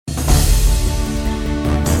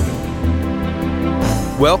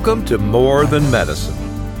Welcome to More Than Medicine,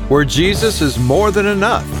 where Jesus is more than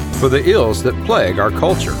enough for the ills that plague our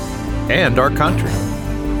culture and our country.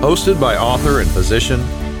 Hosted by author and physician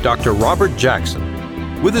Dr. Robert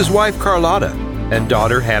Jackson, with his wife Carlotta and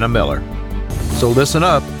daughter Hannah Miller. So listen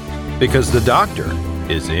up, because the doctor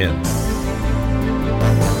is in.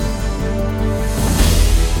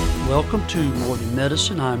 Welcome to More Than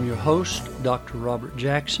Medicine. I'm your host, Dr. Robert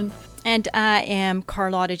Jackson. And I am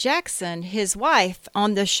Carlotta Jackson, his wife,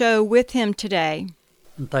 on the show with him today.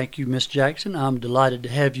 And thank you, Miss Jackson. I'm delighted to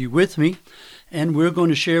have you with me. And we're going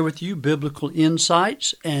to share with you biblical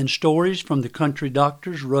insights and stories from the country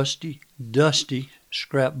doctor's rusty, dusty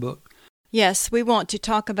scrapbook. Yes, we want to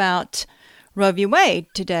talk about Roe v. Wade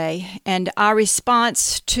today and our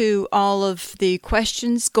response to all of the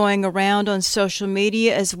questions going around on social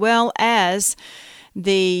media, as well as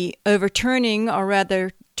the overturning, or rather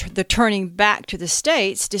the turning back to the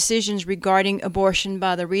states, decisions regarding abortion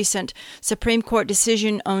by the recent Supreme Court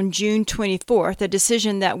decision on June 24th, a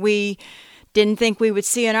decision that we didn't think we would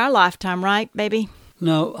see in our lifetime, right, baby?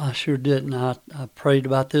 No, I sure didn't. I prayed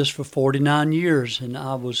about this for 49 years, and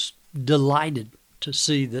I was delighted to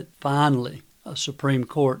see that finally a Supreme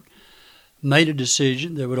Court made a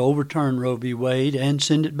decision that would overturn Roe v. Wade and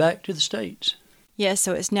send it back to the states. Yes,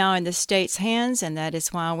 so it's now in the state's hands, and that is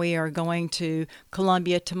why we are going to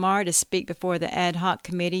Columbia tomorrow to speak before the ad hoc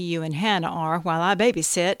committee. You and Hannah are, while I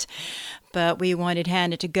babysit. But we wanted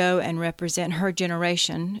Hannah to go and represent her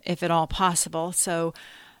generation, if at all possible. So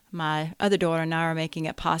my other daughter and I are making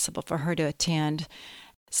it possible for her to attend.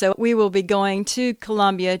 So we will be going to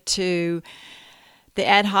Columbia to the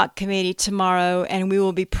ad hoc committee tomorrow, and we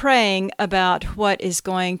will be praying about what is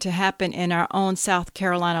going to happen in our own South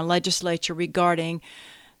Carolina legislature regarding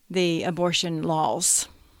the abortion laws.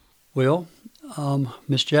 Well,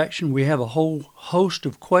 Ms. Jackson, we have a whole host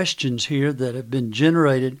of questions here that have been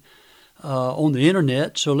generated on the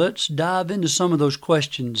internet, so let's dive into some of those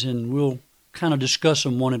questions and we'll kind of discuss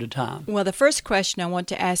them one at a time. Well, the first question I want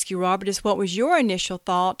to ask you, Robert, is what was your initial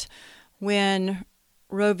thought when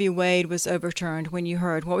Roe v. Wade was overturned, when you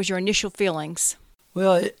heard? What was your initial feelings?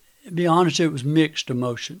 Well, to be honest, it was mixed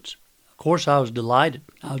emotions. Of course, I was delighted.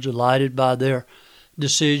 I was delighted by their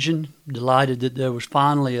decision, delighted that there was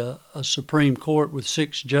finally a Supreme Court with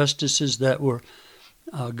 6 justices that were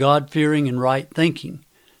God-fearing and right-thinking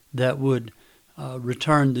that would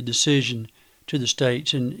return the decision to the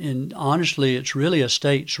states. And honestly, it's really a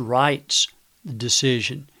states' rights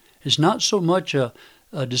decision. It's not so much a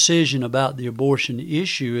decision about the abortion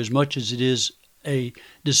issue as much as it is a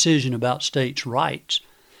decision about states' rights,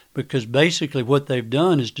 because basically what they've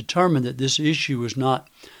done is determined that this issue is not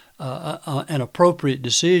an appropriate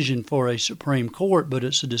decision for a Supreme Court, but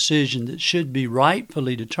it's a decision that should be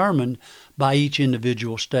rightfully determined by each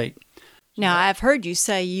individual state. Now, I've heard you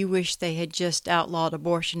say you wish they had just outlawed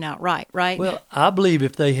abortion outright, right? Well, I believe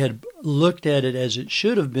if they had looked at it as it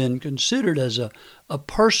should have been considered as a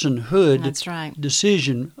personhood That's right.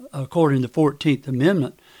 decision according to the 14th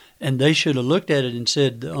Amendment, and they should have looked at it and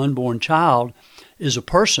said the unborn child is a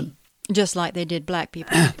person. Just like they did black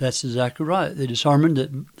people. That's exactly right. They determined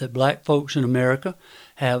that black folks in America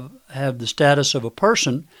have the status of a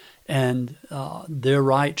person, and their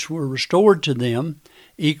rights were restored to them,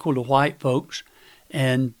 equal to white folks,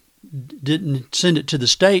 and didn't send it to the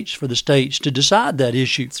states for the states to decide that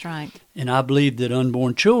issue. That's right. And I believe that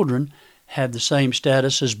unborn children have the same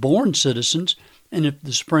status as born citizens, and if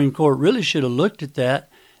the Supreme Court really should have looked at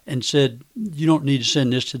that and said, you don't need to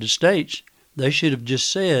send this to the states, they should have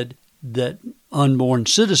just said that unborn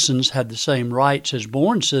citizens have the same rights as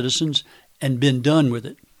born citizens and been done with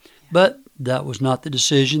it. But that was not the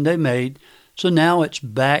decision they made, so now it's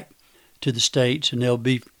back to the states, and there'll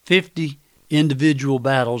be 50 individual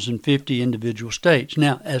battles in 50 individual states.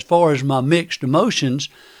 Now, as far as my mixed emotions,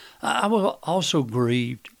 I was also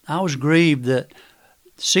grieved. I was grieved that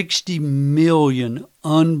 60 million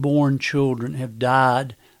unborn children have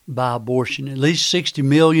died by abortion, at least 60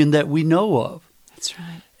 million that we know of. That's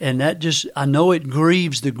right. And that just, I know it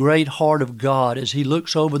grieves the great heart of God as He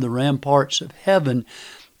looks over the ramparts of heaven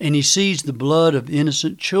and He sees the blood of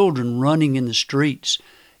innocent children running in the streets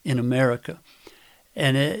in America.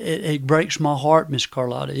 And it breaks my heart, Miss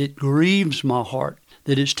Carlotta. It grieves my heart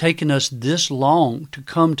that it's taken us this long to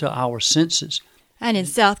come to our senses. And in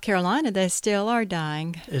South Carolina, they still are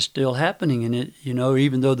dying. It's still happening. And it,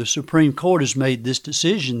 even though the Supreme Court has made this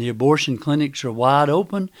decision, the abortion clinics are wide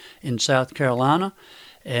open in South Carolina.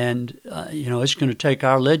 And, it's going to take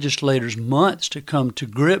our legislators months to come to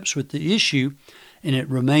grips with the issue. And it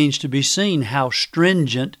remains to be seen how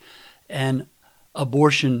stringent an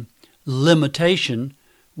abortion limitation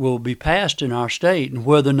will be passed in our state and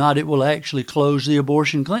whether or not it will actually close the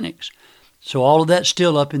abortion clinics. So all of that's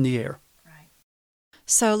still up in the air.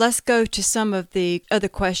 So let's go to some of the other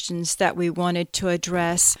questions that we wanted to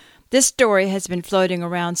address. This story has been floating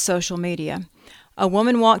around social media. A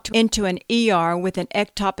woman walked into an ER with an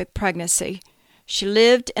ectopic pregnancy. She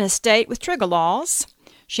lived in a state with trigger laws.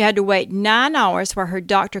 She had to wait 9 hours while her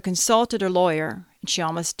doctor consulted a lawyer, and she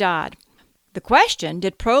almost died. The question,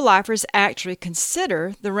 did pro-lifers actually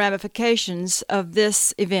consider the ramifications of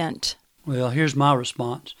this event? Well, here's my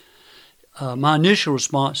response. My initial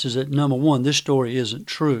response is that, number one, this story isn't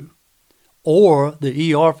true. Or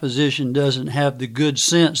the ER physician doesn't have the good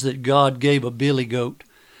sense that God gave a billy goat.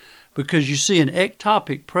 Because you see, an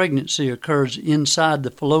ectopic pregnancy occurs inside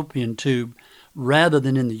the fallopian tube rather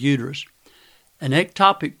than in the uterus. An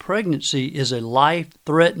ectopic pregnancy is a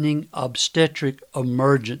life-threatening obstetric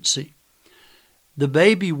emergency. The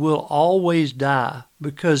baby will always die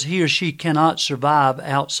because he or she cannot survive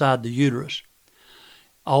outside the uterus.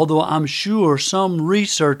 Although I'm sure some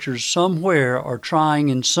researchers somewhere are trying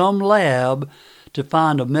in some lab to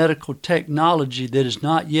find a medical technology that has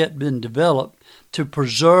not yet been developed to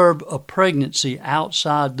preserve a pregnancy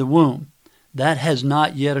outside the womb. That has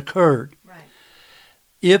not yet occurred. Right.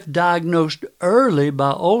 If diagnosed early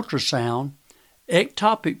by ultrasound,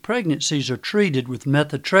 ectopic pregnancies are treated with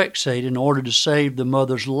methotrexate in order to save the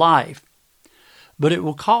mother's life. But it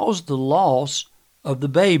will cause the loss of the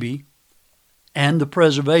baby and the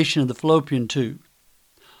preservation of the fallopian tube.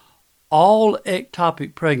 All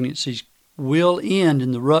ectopic pregnancies will end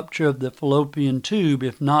in the rupture of the fallopian tube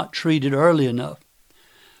if not treated early enough,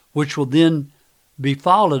 which will then be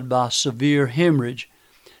followed by severe hemorrhage,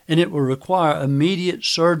 and it will require immediate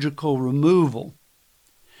surgical removal.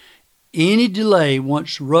 Any delay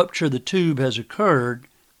once rupture of the tube has occurred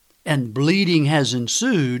and bleeding has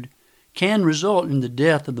ensued can result in the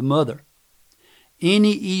death of the mother.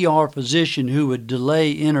 Any ER physician who would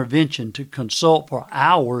delay intervention to consult for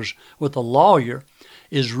hours with a lawyer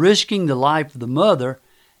is risking the life of the mother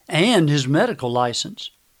and his medical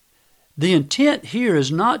license. The intent here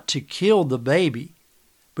is not to kill the baby,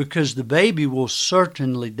 because the baby will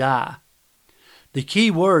certainly die. The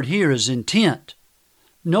key word here is intent.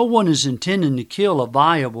 No one is intending to kill a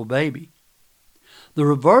viable baby. The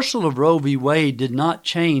reversal of Roe v. Wade did not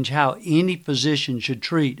change how any physician should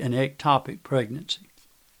treat an ectopic pregnancy.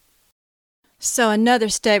 So another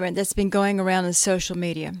statement that's been going around in social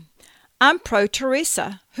media. I'm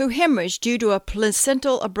pro-Teresa, who hemorrhaged due to a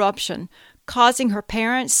placental abruption, causing her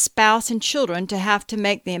parents, spouse, and children to have to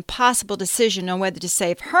make the impossible decision on whether to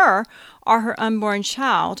save her or her unborn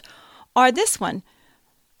child, or this one.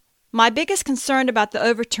 My biggest concern about the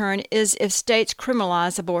overturn is if states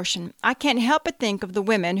criminalize abortion. I can't help but think of the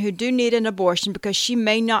women who do need an abortion because she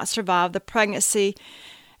may not survive the pregnancy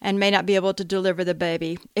and may not be able to deliver the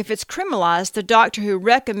baby. If it's criminalized, the doctor who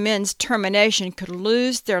recommends termination could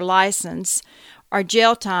lose their license or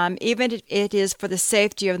jail time, even if it is for the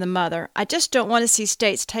safety of the mother. I just don't want to see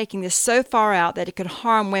states taking this so far out that it could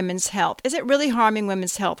harm women's health. Is it really harming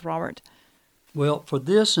women's health, Robert? Well, for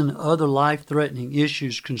this and other life-threatening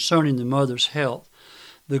issues concerning the mother's health,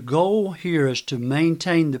 the goal here is to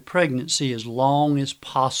maintain the pregnancy as long as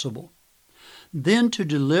possible. Then to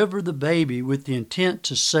deliver the baby with the intent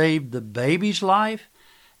to save the baby's life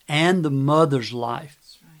and the mother's life.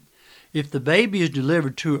 That's right. If the baby is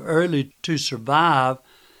delivered too early to survive,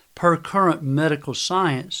 per current medical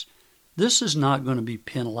science, this is not going to be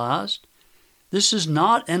penalized. This is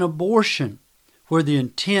not an abortion where the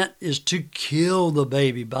intent is to kill the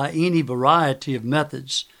baby by any variety of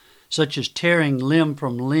methods, such as tearing limb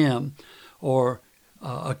from limb or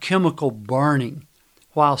a chemical burning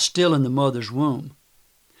while still in the mother's womb.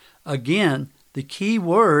 Again, the key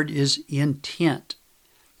word is intent.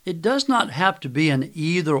 It does not have to be an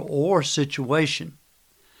either-or situation.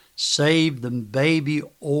 Save the baby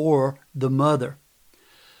or the mother.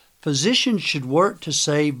 Physicians should work to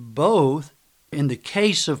save both in the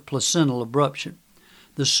case of placental abruption.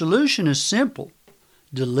 The solution is simple.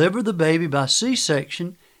 Deliver the baby by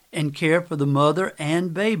C-section and care for the mother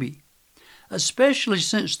and baby, especially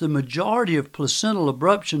since the majority of placental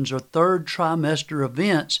abruptions are third trimester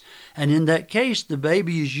events, and in that case, the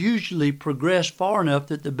baby is usually progressed far enough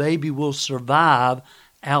that the baby will survive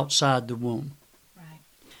outside the womb. Right.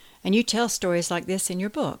 And you tell stories like this in your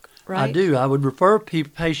book, right? I do. I would refer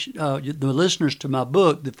the listeners to my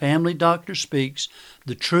book, The Family Doctor Speaks,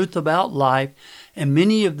 The Truth About Life, and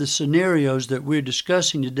many of the scenarios that we're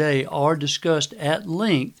discussing today are discussed at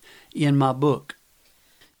length in my book.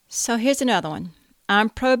 So here's another one. I'm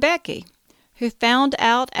pro Becky, who found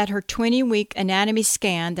out at her 20-week anatomy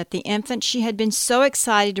scan that the infant she had been so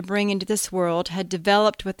excited to bring into this world had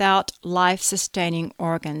developed without life-sustaining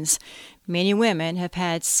organs. Many women have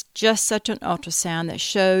had just such an ultrasound that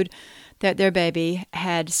showed that their baby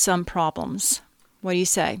had some problems. What do you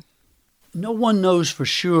say? No one knows for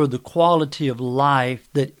sure the quality of life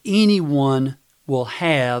that anyone will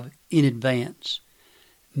have in advance.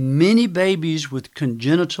 Many babies with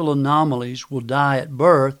congenital anomalies will die at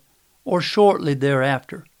birth or shortly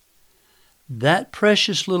thereafter. That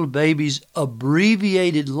precious little baby's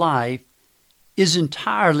abbreviated life is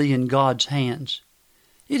entirely in God's hands.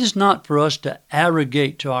 It is not for us to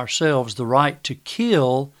arrogate to ourselves the right to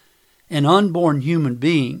kill an unborn human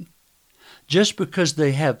being just because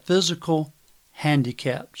they have physical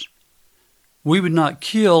handicaps. We would not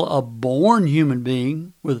kill a born human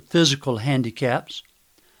being with physical handicaps.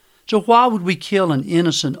 So why would we kill an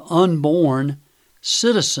innocent unborn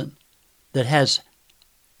citizen that has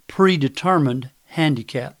predetermined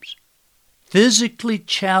handicaps? Physically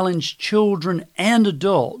challenged children and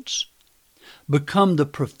adults become the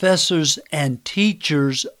professors and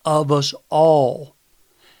teachers of us all.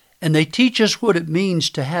 And they teach us what it means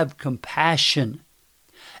to have compassion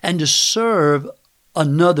and to serve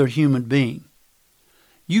another human being.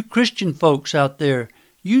 You Christian folks out there,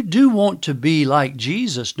 you do want to be like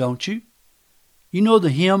Jesus, don't you? You know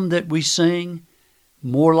the hymn that we sing,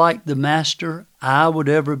 more like the Master I would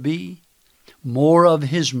ever be, more of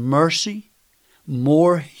His mercy,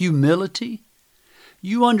 more humility.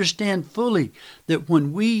 You understand fully that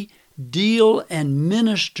when we deal and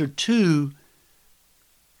minister to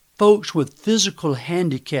folks with physical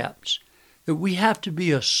handicaps, that we have to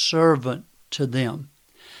be a servant to them.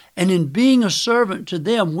 And in being a servant to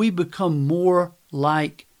them, we become more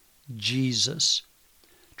like Jesus.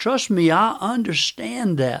 Trust me, I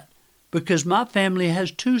understand that because my family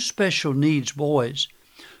has 2 special needs boys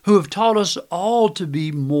who have taught us all to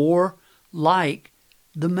be more like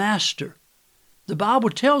the Master. The Bible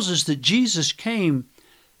tells us that Jesus came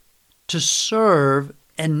to serve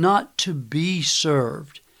and not to be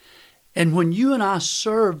served. And when you and I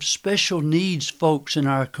serve special needs folks in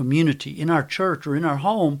our community, in our church, or in our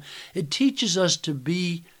home, it teaches us to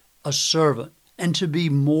be a servant and to be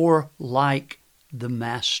more like the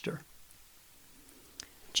Master.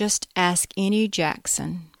 Just ask any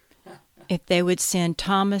Jackson if they would send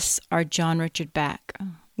Thomas or John Richard back.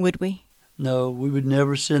 Would we? No, we would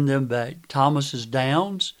never send them back. Thomas is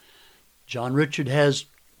Downs. John Richard has,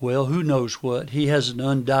 well, who knows what. He has an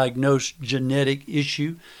undiagnosed genetic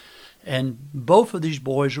issue. And both of these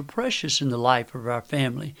boys are precious in the life of our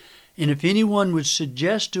family. And if anyone would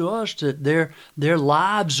suggest to us that their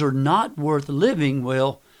lives are not worth living,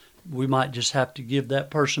 well, we might just have to give that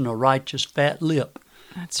person a righteous fat lip.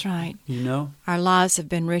 That's right. You know? Our lives have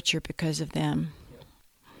been richer because of them.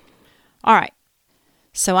 All right.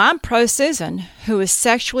 So I'm pro Susan, who was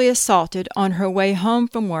sexually assaulted on her way home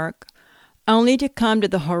from work, only to come to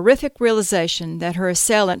the horrific realization that her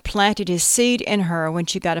assailant planted his seed in her when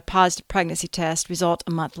she got a positive pregnancy test result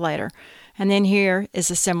a month later. And then here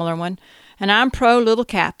is a similar one. And I'm pro little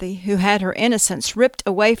Kathy, who had her innocence ripped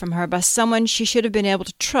away from her by someone she should have been able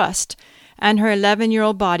to trust, and her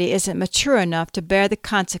 11-year-old body isn't mature enough to bear the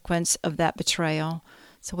consequence of that betrayal.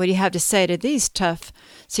 So what do you have to say to these tough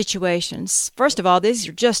situations? First of all, these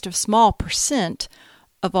are just a small percent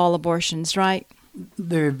of all abortions, right?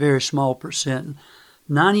 Very, very small percent.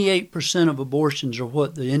 98% of abortions are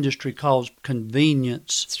what the industry calls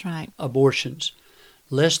convenience That's right. abortions.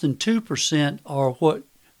 Less than 2% are what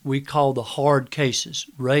we call the hard cases,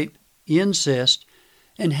 rape, incest,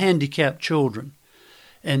 and handicapped children.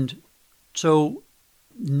 And so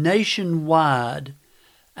nationwide,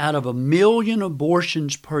 out of 1 million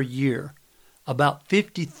abortions per year, about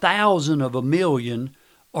 50,000 of 1 million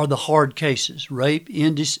are the hard cases, rape,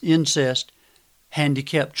 incest,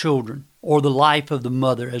 handicapped children, or the life of the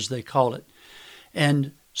mother, as they call it.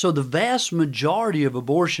 And so the vast majority of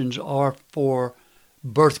abortions are for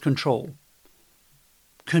birth control,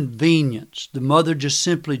 convenience. The mother just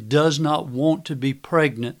simply does not want to be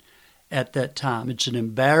pregnant at that time. It's an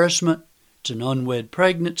embarrassment. It's an unwed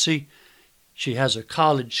pregnancy. She has a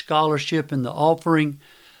college scholarship in the offering.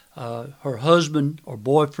 Her husband or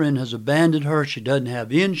boyfriend has abandoned her. She doesn't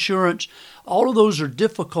have insurance. All of those are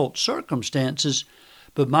difficult circumstances,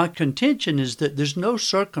 but my contention is that there's no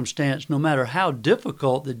circumstance, no matter how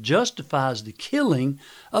difficult, that justifies the killing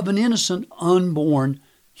of an innocent, unborn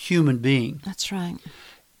human being. That's right.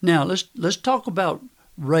 Now, let's talk about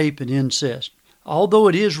rape and incest. Although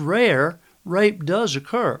it is rare, rape does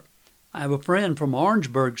occur. I have a friend from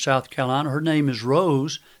Orangeburg, South Carolina. Her name is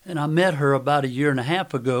Rose, and I met her about 1.5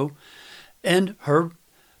 years ago. And her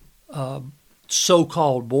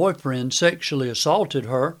so-called boyfriend sexually assaulted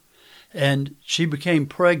her, and she became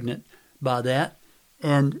pregnant by that.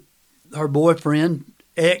 And her boyfriend,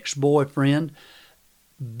 ex-boyfriend,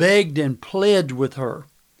 begged and pled with her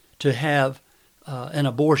to have an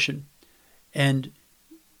abortion. And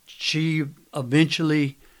she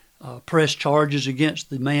eventually pressed charges against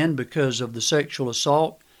the man because of the sexual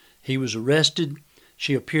assault. He was arrested.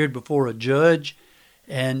 She appeared before a judge,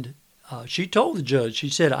 and she told the judge, she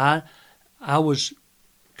said, I was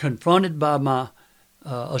confronted by my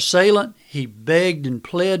assailant. He begged and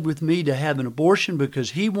pled with me to have an abortion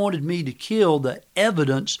because he wanted me to kill the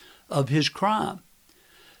evidence of his crime.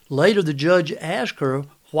 Later, the judge asked her,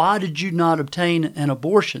 why did you not obtain an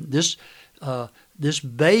abortion? This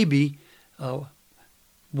baby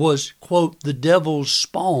was, quote, the devil's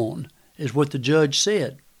spawn, is what the judge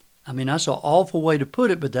said. I mean, that's an awful way to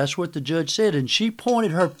put it, but that's what the judge said. And she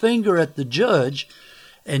pointed her finger at the judge,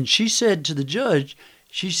 and she said to the judge,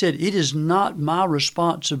 she said, it is not my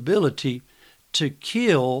responsibility to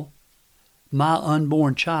kill my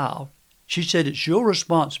unborn child. She said, it's your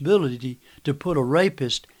responsibility to put a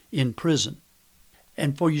rapist in prison.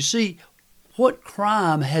 And for you see, what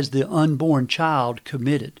crime has the unborn child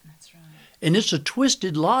committed? That's right. And it's a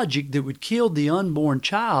twisted logic that would kill the unborn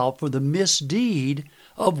child for the misdeed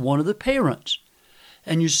of one of the parents.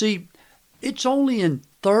 And you see, it's only in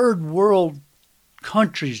third world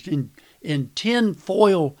countries, in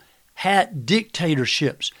tin-foil hat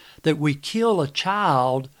dictatorships, that we kill a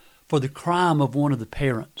child for the crime of one of the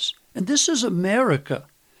parents. And this is America.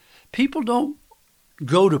 People don't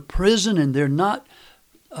go to prison, and they're not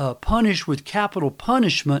punished with capital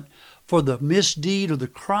punishment for the misdeed or the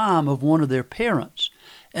crime of one of their parents.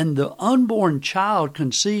 And the unborn child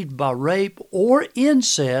conceived by rape or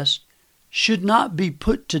incest should not be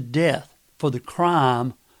put to death for the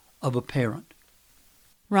crime of a parent.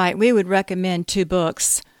 Right. We would recommend 2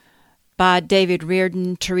 books by David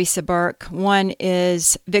Reardon, Teresa Burke. One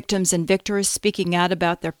is Victims and Victors, speaking out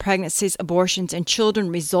about their pregnancies, abortions, and children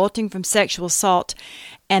resulting from sexual assault.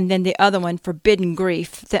 And then the other one, Forbidden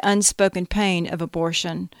Grief, the unspoken pain of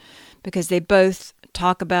abortion, because they both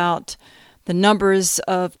talk about the numbers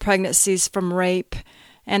of pregnancies from rape,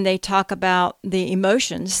 and they talk about the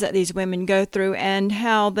emotions that these women go through and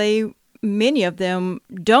how many of them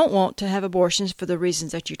don't want to have abortions for the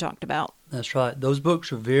reasons that you talked about. That's right. Those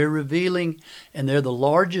books are very revealing, and they're the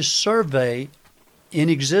largest survey in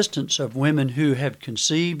existence of women who have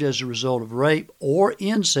conceived as a result of rape or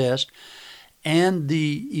incest, and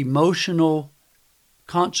the emotional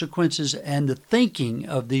consequences and the thinking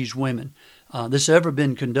of these women. This ever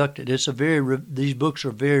been conducted. These books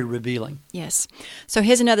are very revealing. Yes. So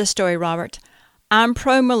here's another story, Robert. I'm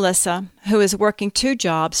pro Melissa, who is working 2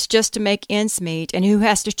 jobs just to make ends meet and who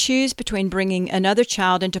has to choose between bringing another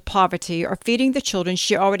child into poverty or feeding the children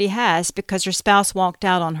she already has because her spouse walked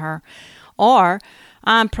out on her. Or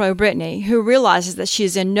I'm pro Brittany, who realizes that she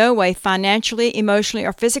is in no way financially, emotionally,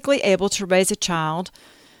 or physically able to raise a child.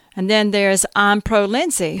 And then there's I'm pro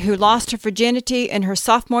Lindsay, who lost her virginity in her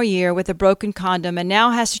sophomore year with a broken condom and now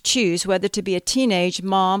has to choose whether to be a teenage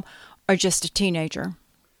mom or just a teenager.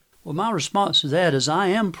 Well, my response to that is I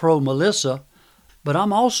am pro Melissa, but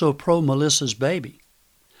I'm also pro Melissa's baby.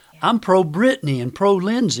 Yeah. I'm pro Brittany and pro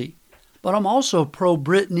Lindsay, but I'm also pro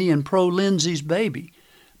Brittany and pro Lindsay's baby.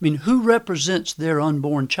 I mean, who represents their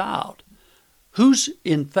unborn child? Who's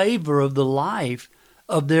in favor of the life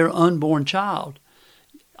of their unborn child?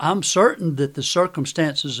 I'm certain that the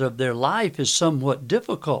circumstances of their life is somewhat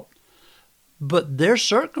difficult, but their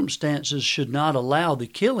circumstances should not allow the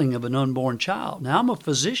killing of an unborn child. Now, I'm a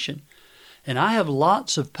physician, and I have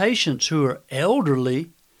lots of patients who are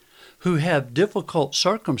elderly, who have difficult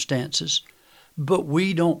circumstances, but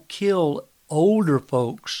we don't kill older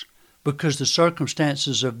folks because the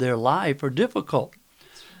circumstances of their life are difficult.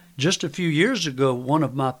 Just a few years ago, one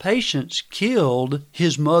of my patients killed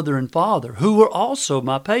his mother and father, who were also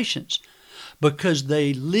my patients, because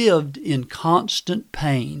they lived in constant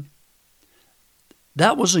pain.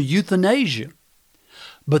 That was a euthanasia.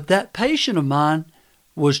 But that patient of mine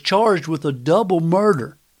was charged with a double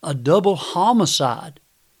murder, a double homicide.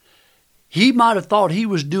 He might have thought he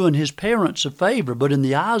was doing his parents a favor, but in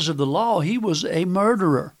the eyes of the law, he was a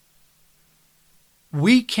murderer.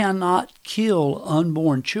 We cannot kill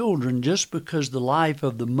unborn children just because the life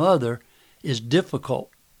of the mother is difficult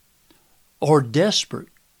or desperate.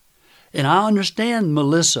 And I understand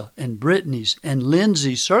Melissa and Brittany's and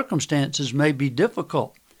Lindsay's circumstances may be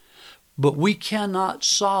difficult, but we cannot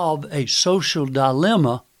solve a social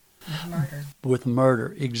dilemma with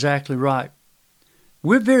murder. Exactly right.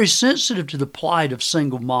 We're very sensitive to the plight of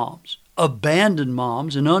single moms. abandoned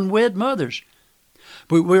moms and unwed mothers.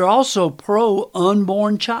 But we're also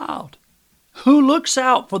pro-unborn child. Who looks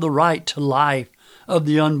out for the right to life of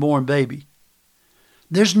the unborn baby?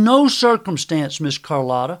 There's no circumstance, Miss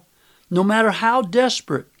Carlotta, no matter how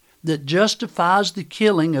desperate, that justifies the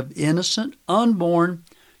killing of innocent, unborn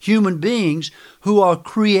human beings who are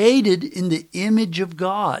created in the image of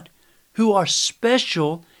God, who are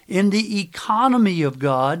special in the economy of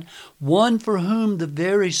God, one for whom the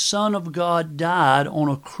very Son of God died on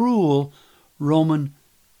a cruel Roman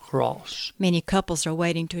cross. Many couples are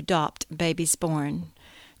waiting to adopt babies born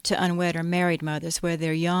to unwed or married mothers, whether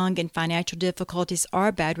they're young and financial difficulties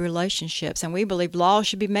or bad relationships. And we believe laws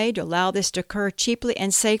should be made to allow this to occur cheaply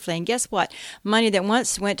and safely. And guess what? Money that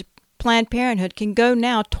once went to Planned Parenthood can go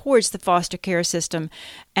now towards the foster care system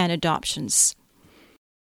and adoptions.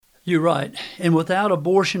 You're right. And without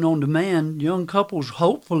abortion on demand, young couples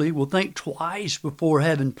hopefully will think twice before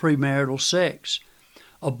having premarital sex.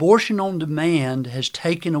 Abortion on demand has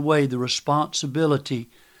taken away the responsibility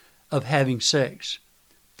of having sex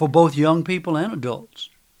for both young people and adults.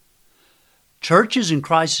 Churches and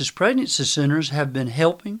crisis pregnancy centers have been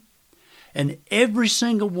helping, and every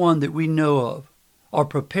single one that we know of are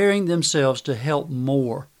preparing themselves to help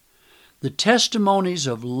more. The testimonies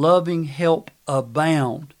of loving help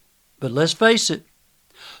abound, but let's face it,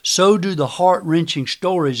 so do the heart-wrenching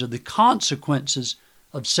stories of the consequences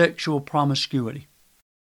of sexual promiscuity.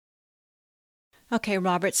 Okay,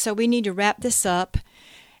 Robert, so we need to wrap this up.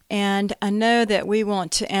 And I know that we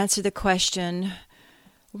want to answer the question,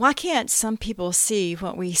 why can't some people see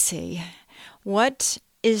what we see? What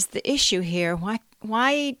is the issue here?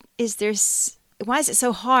 Why is it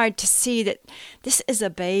so hard to see that this is a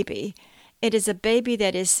baby? It is a baby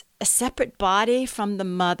that is a separate body from the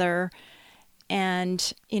mother.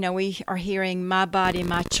 And, we are hearing my body,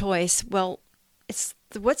 my choice. Well, it's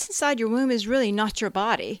what's inside your womb is really not your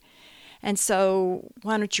body. And so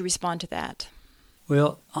why don't you respond to that?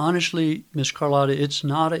 Well, honestly, Miss Carlotta, it's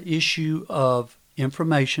not an issue of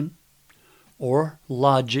information or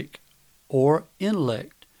logic or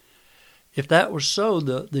intellect. If that were so,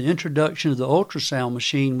 the introduction of the ultrasound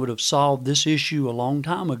machine would have solved this issue a long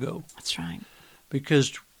time ago. That's right.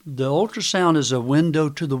 Because the ultrasound is a window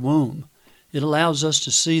to the womb. It allows us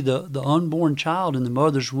to see the unborn child in the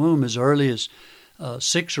mother's womb as early as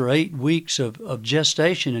 6 or 8 weeks of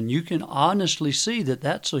gestation, and you can honestly see that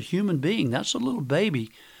that's a human being. That's a little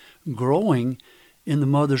baby growing in the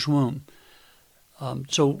mother's womb.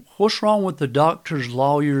 So what's wrong with the doctors,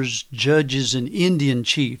 lawyers, judges, and Indian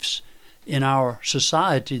chiefs in our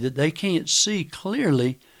society that they can't see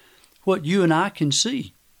clearly what you and I can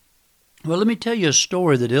see? Well, let me tell you a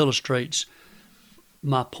story that illustrates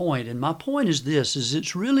my point. And my point is this, is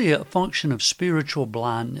it's really a function of spiritual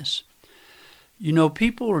blindness.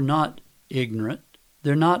 People are not ignorant,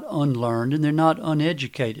 they're not unlearned, and they're not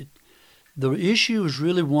uneducated. The issue is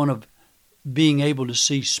really one of being able to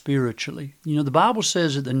see spiritually. The Bible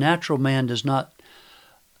says that the natural man does not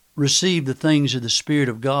receive the things of the Spirit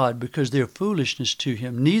of God because they're foolishness to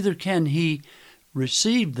him. Neither can he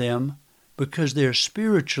receive them because they're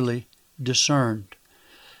spiritually discerned.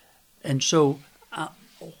 And so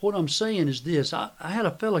what I'm saying is this. I had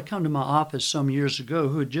a fellow come to my office some years ago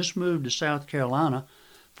who had just moved to South Carolina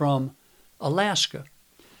from Alaska.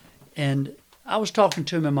 And I was talking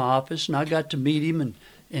to him in my office, and I got to meet him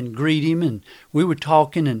and greet him, and we were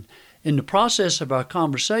talking. And in the process of our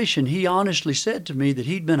conversation, he honestly said to me that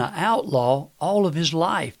he'd been an outlaw all of his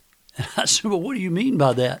life. And I said, well, what do you mean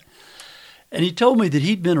by that? And he told me that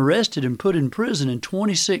he'd been arrested and put in prison in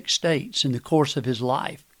 26 states in the course of his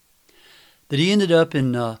life. That he ended up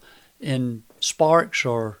in Sparks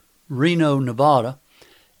or Reno, Nevada,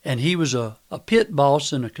 and he was a pit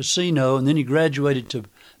boss in a casino, and then he graduated to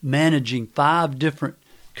managing 5 different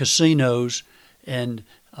casinos and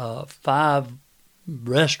 5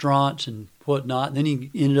 restaurants and whatnot. And then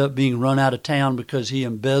he ended up being run out of town because he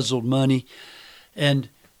embezzled money and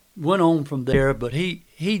went on from there. But he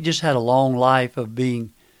just had a long life of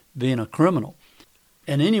being a criminal.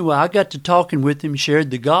 And anyway, I got to talking with him, shared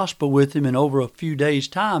the gospel with him, and over a few days'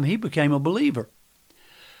 time, he became a believer.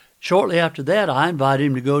 Shortly after that, I invited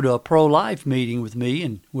him to go to a pro-life meeting with me,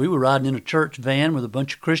 and we were riding in a church van with a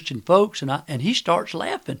bunch of Christian folks, and he starts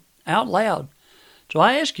laughing out loud. So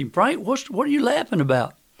I asked him, Frank, what are you laughing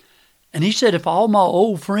about? And he said, if all my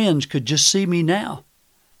old friends could just see me now.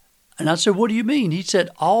 And I said, what do you mean? He said,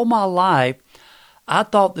 all my life, I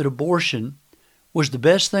thought that abortion was the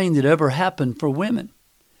best thing that ever happened for women.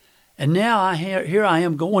 And now here I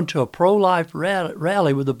am going to a pro-life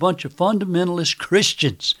rally with a bunch of fundamentalist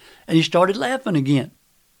Christians. And he started laughing again.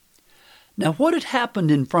 Now, what had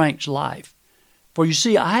happened in Frank's life? For you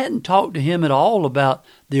see, I hadn't talked to him at all about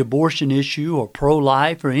the abortion issue or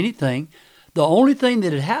pro-life or anything. The only thing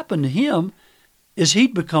that had happened to him is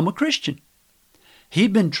he'd become a Christian.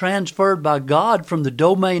 He'd been transferred by God from the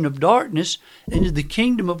domain of darkness into the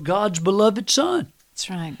kingdom of God's beloved Son. That's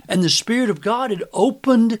right. And the Spirit of God had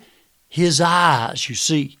opened his eyes, you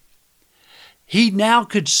see. He now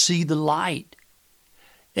could see the light.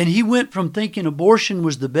 And he went from thinking abortion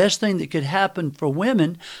was the best thing that could happen for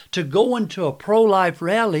women to going to a pro-life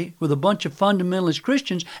rally with a bunch of fundamentalist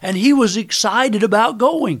Christians, and he was excited about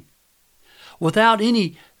going. Without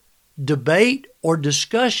any debate or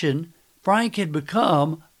discussion, Frank had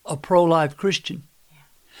become a pro-life Christian.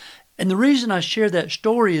 And the reason I share that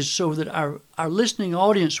story is so that our listening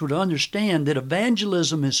audience would understand that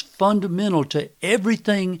evangelism is fundamental to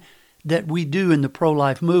everything that we do in the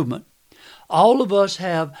pro-life movement. All of us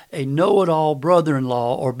have a know-it-all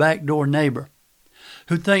brother-in-law or backdoor neighbor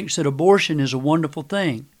who thinks that abortion is a wonderful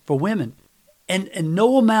thing for women. And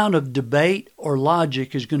no amount of debate or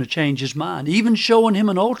logic is going to change his mind. Even showing him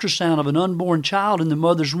an ultrasound of an unborn child in the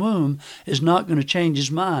mother's womb is not going to change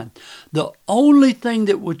his mind. The only thing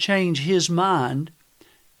that will change his mind,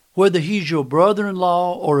 whether he's your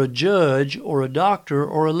brother-in-law or a judge or a doctor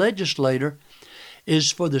or a legislator, is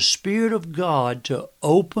for the Spirit of God to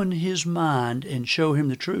open his mind and show him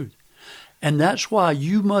the truth. And that's why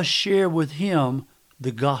you must share with him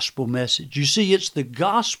the gospel message. You see, it's the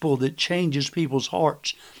gospel that changes people's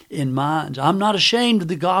hearts and minds. I'm not ashamed of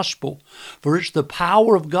the gospel, for it's the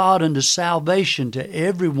power of God unto salvation to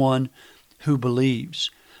everyone who believes.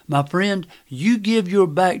 My friend, you give your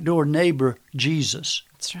backdoor neighbor Jesus.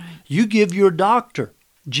 That's right. You give your doctor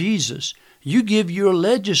Jesus. You give your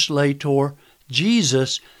legislator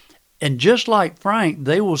Jesus. And just like Frank,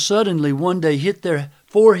 they will suddenly one day hit their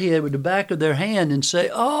forehead with the back of their hand and say,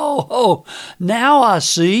 oh, now I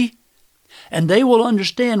see. And they will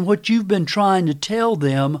understand what you've been trying to tell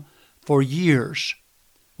them for years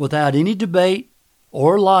without any debate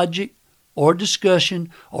or logic or discussion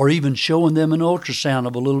or even showing them an ultrasound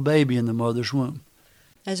of a little baby in the mother's womb.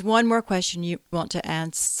 There's one more question you want to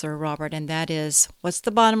answer, Robert, and that is, what's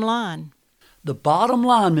the bottom line? The bottom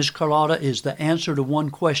line, Miss Carlotta, is the answer to one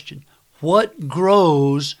question. What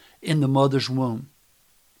grows in the mother's womb?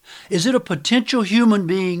 Is it a potential human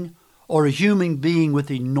being or a human being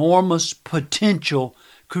with enormous potential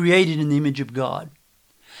created in the image of God?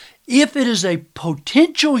 If it is a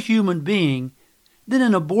potential human being, then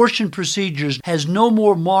an abortion procedure has no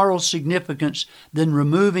more moral significance than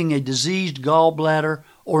removing a diseased gallbladder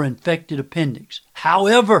or infected appendix.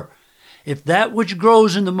 However, if that which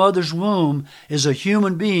grows in the mother's womb is a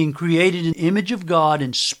human being created in the image of God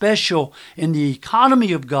and special in the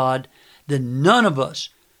economy of God, then none of us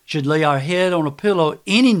should lay our head on a pillow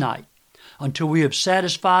any night until we have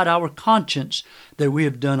satisfied our conscience that we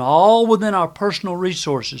have done all within our personal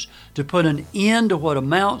resources to put an end to what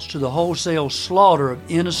amounts to the wholesale slaughter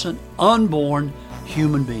of innocent, unborn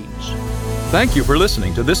human beings. Thank you for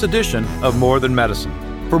listening to this edition of More Than Medicine.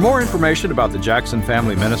 For more information about the Jackson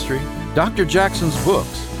Family Ministry, Dr. Jackson's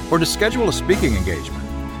books, or to schedule a speaking engagement,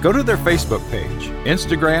 go to their Facebook page,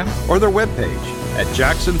 Instagram, or their webpage at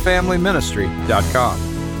jacksonfamilyministry.com.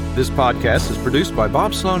 This podcast is produced by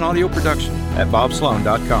Bob Sloan Audio Production at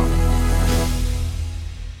bobsloan.com.